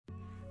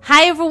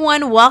Hi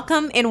everyone,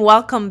 welcome and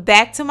welcome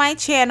back to my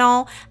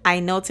channel. I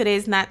know today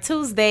is not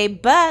Tuesday,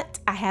 but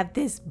I have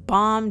this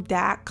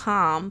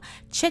bomb.com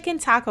chicken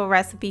taco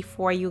recipe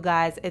for you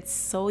guys. It's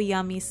so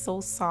yummy, so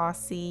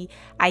saucy.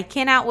 I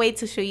cannot wait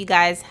to show you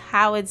guys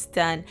how it's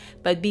done.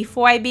 But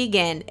before I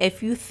begin,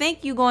 if you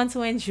think you're going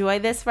to enjoy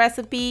this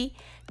recipe,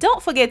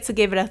 don't forget to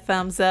give it a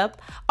thumbs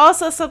up.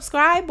 Also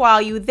subscribe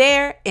while you're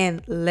there,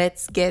 and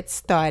let's get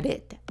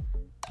started.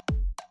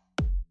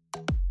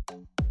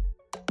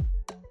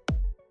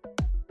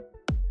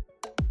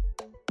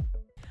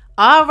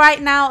 All right,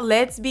 now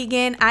let's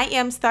begin. I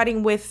am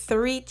starting with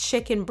 3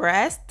 chicken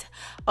breasts.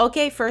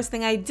 Okay, first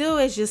thing I do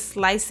is just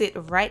slice it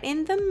right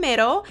in the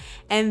middle,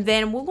 and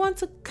then we're going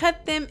to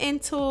cut them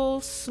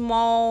into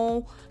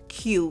small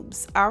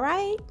cubes. All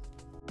right.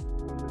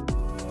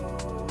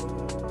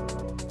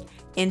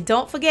 And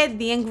don't forget,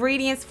 the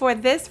ingredients for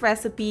this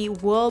recipe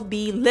will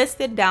be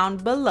listed down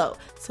below,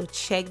 so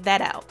check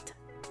that out.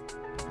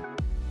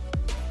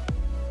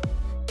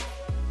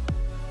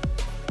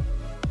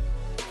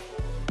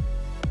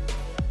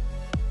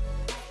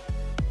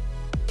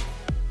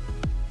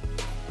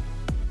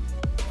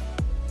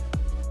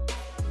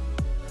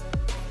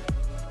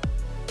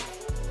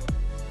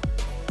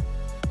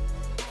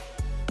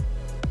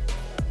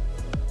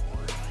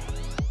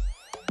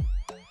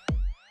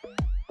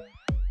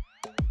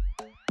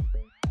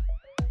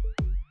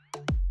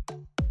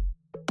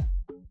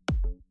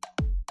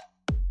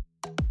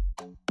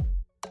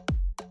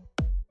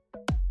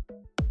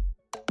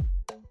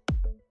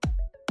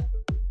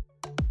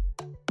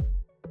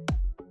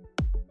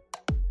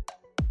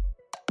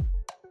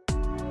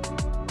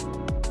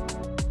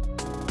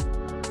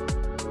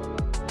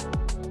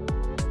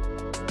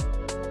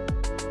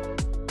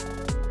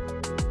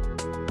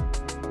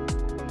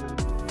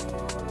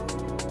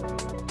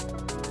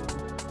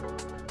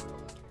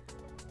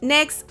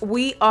 Next,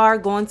 we are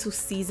going to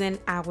season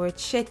our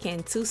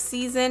chicken. To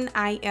season,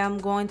 I am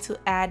going to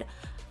add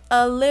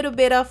a little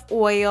bit of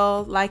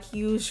oil like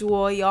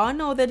usual. Y'all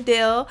know the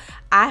deal.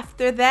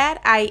 After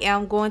that, I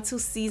am going to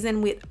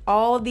season with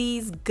all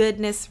these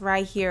goodness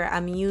right here.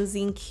 I'm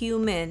using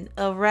cumin,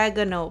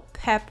 oregano,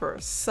 pepper,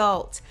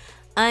 salt,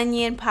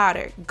 onion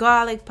powder,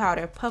 garlic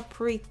powder,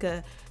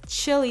 paprika,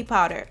 chili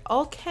powder.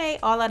 Okay,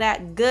 all of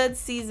that good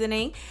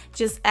seasoning,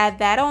 just add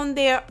that on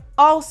there.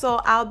 Also,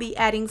 I'll be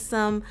adding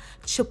some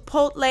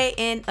chipotle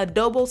and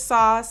adobo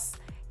sauce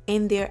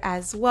in there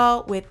as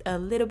well, with a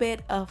little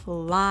bit of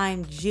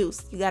lime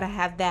juice. You gotta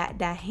have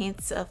that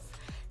hint of,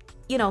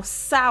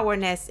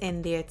 sourness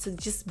in there to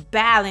just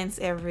balance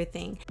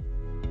everything.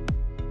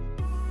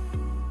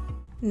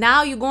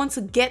 Now you're going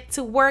to get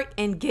to work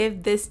and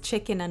give this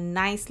chicken a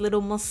nice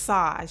little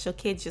massage.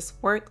 Okay,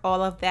 just work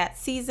all of that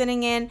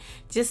seasoning in,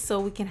 just so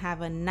we can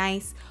have a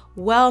nice,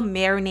 well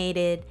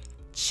marinated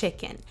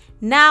chicken.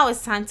 Now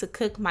it's time to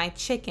cook my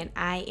chicken.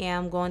 I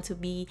am going to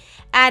be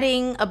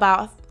adding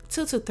about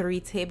 2 to 3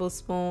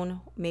 tablespoons,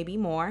 maybe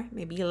more,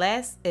 maybe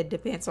less. It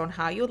depends on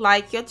how you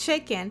like your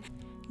chicken.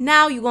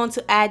 Now you're going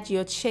to add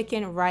your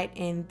chicken right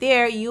in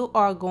there. You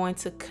are going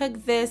to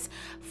cook this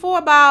for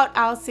about,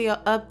 I'll say,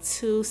 up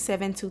to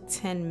 7 to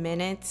 10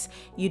 minutes.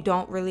 You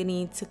don't really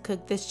need to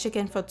cook this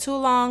chicken for too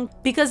long,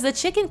 because the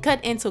chicken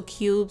cut into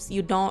cubes,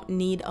 you don't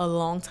need a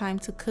long time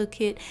to cook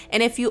it.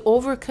 And if you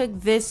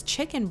overcook this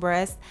chicken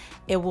breast,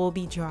 it will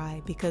be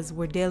dry, because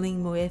we're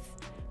dealing with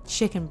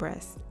chicken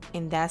breast.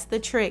 And that's the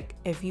trick.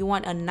 If you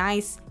want a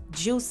nice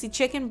juicy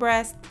chicken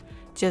breast,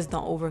 just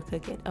don't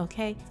overcook it.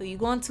 Okay, so you're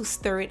going to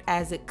stir it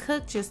as it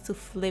cooks, just to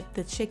flip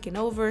the chicken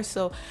over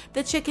so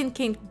the chicken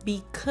can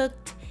be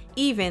cooked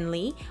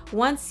evenly.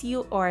 Once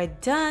you are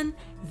done,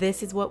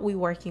 this is what we're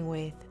working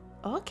with.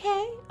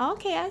 Okay,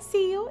 I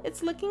see you.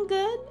 It's looking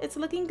good. It's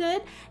looking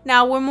good.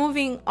 Now we're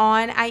moving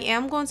on. I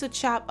am going to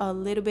chop a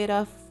little bit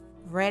of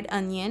red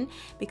onion,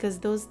 because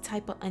those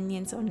type of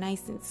onions are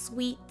nice and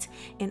sweet.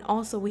 And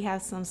also we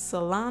have some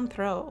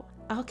cilantro.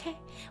 Okay,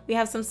 we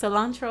have some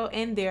cilantro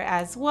in there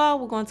as well.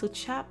 We're going to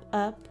chop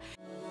up.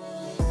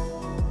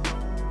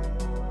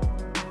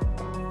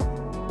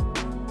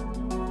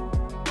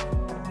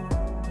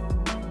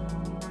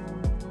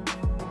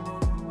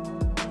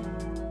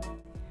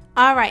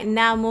 All right,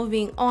 now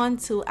moving on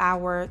to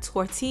our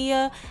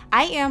tortilla.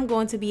 I am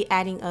going to be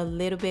adding a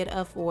little bit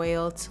of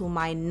oil to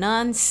my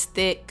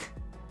non-stick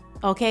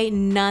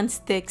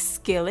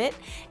skillet,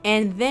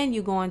 and then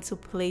you're going to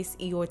place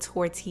your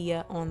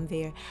tortilla on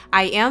there.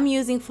 I am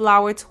using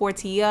flour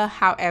tortilla,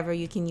 however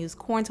you can use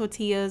corn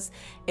tortillas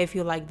if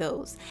you like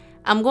those.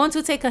 I'm going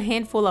to take a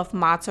handful of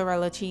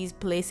mozzarella cheese,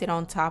 place it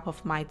on top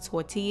of my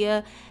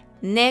tortilla.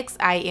 Next,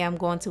 I am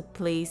going to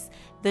place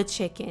the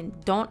chicken.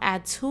 Don't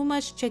add too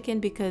much chicken,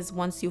 because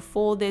once you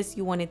fold this,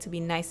 you want it to be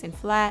nice and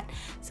flat,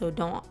 so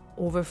don't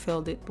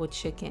overfill it with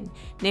chicken.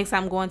 Next,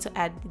 I'm going to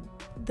add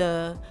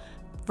the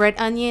red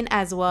onion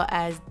as well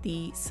as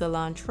the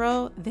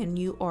cilantro. Then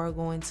you are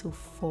going to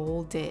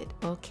fold it,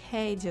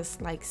 okay,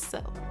 just like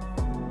so.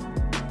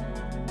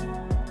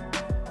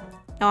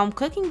 Now I'm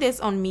cooking this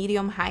on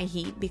medium-high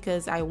heat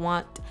because I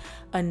want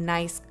a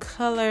nice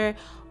color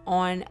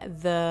on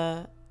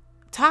the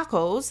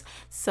tacos.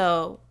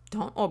 So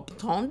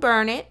don't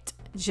burn it.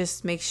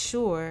 Just make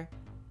sure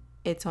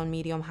it's on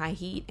medium high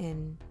heat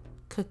and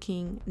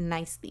cooking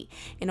nicely.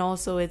 And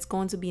also it's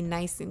going to be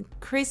nice and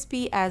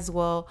crispy as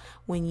well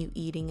when you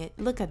eating it.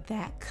 Look at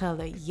that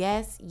color.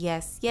 Yes,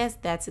 yes, yes,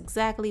 that's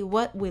exactly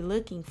what we're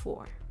looking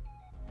for.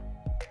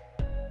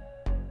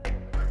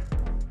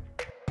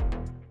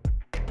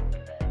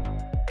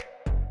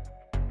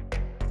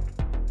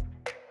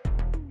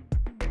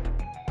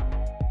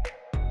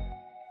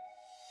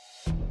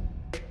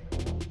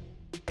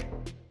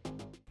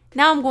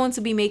 Now I'm going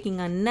to be making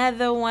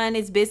another one.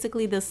 It's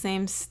basically the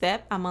same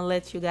step. I'm gonna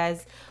let you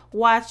guys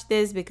watch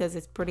this because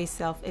it's pretty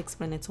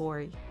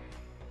self-explanatory.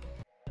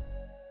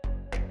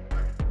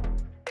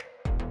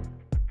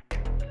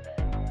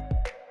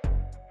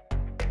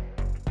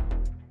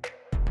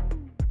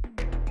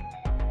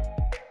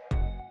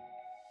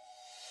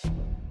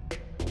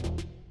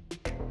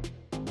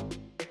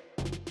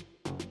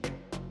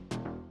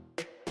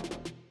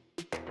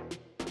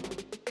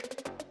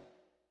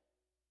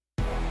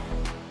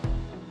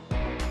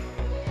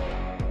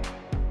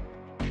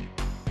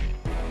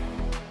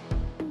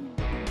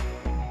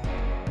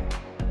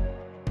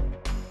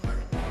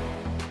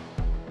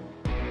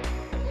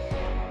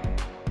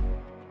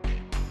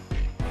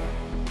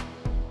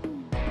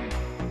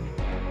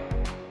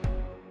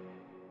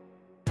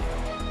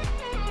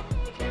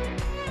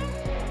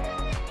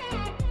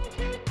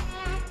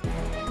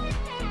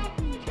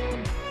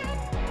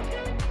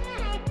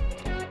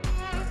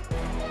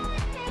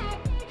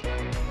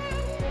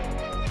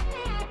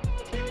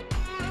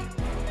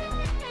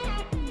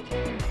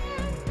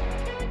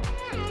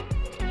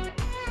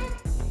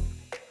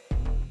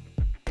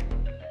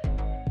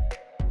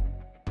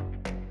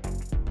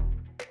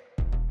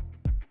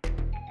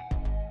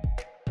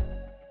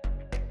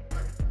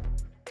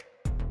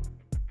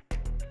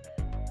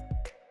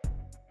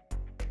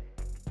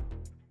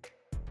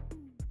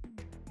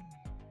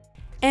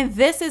 And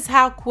this is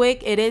how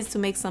quick it is to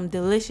make some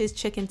delicious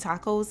chicken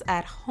tacos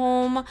at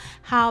home.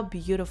 How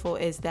beautiful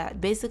is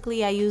that?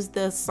 Basically, I used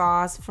the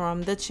sauce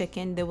from the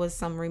chicken. There was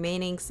some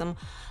remaining, some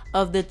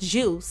of the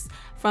juice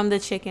from the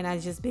chicken. I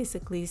just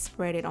basically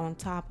spread it on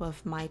top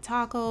of my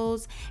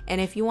tacos.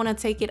 And if you want to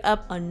take it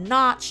up a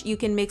notch, you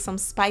can make some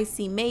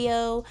spicy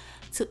mayo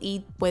to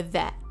eat with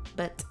that.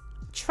 But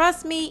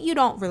trust me, you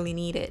don't really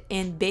need it.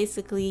 And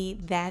basically,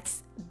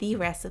 that's the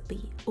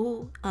recipe.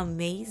 Ooh,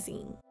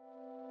 amazing.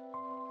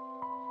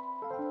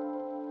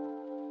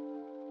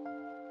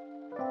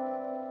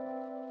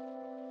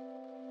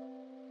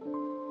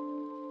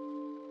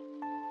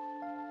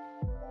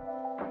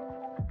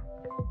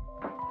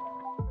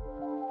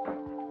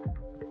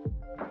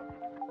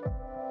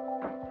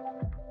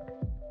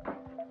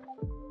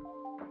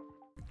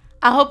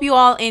 I hope you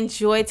all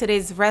enjoyed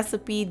today's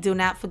recipe. Do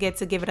not forget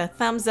to give it a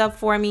thumbs up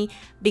for me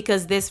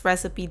because this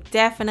recipe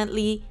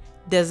definitely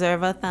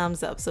deserves a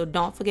thumbs up. So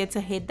don't forget to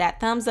hit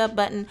that thumbs up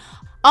button.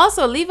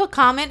 Also, leave a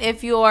comment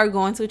if you are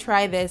going to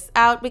try this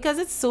out because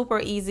it's super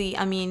easy.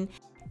 I mean,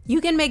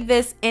 you can make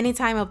this any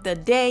time of the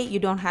day. You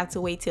don't have to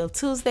wait till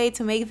Tuesday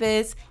to make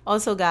this.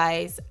 Also,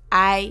 guys,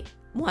 I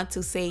want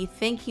to say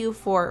thank you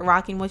for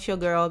rocking with your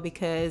girl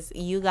because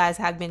you guys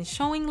have been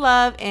showing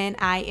love and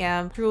I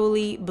am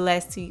truly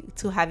blessed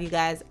to have you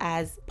guys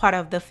as part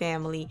of the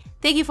family.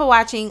 Thank you for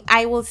watching.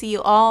 I will see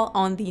you all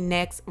on the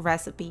next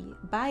recipe.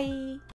 Bye.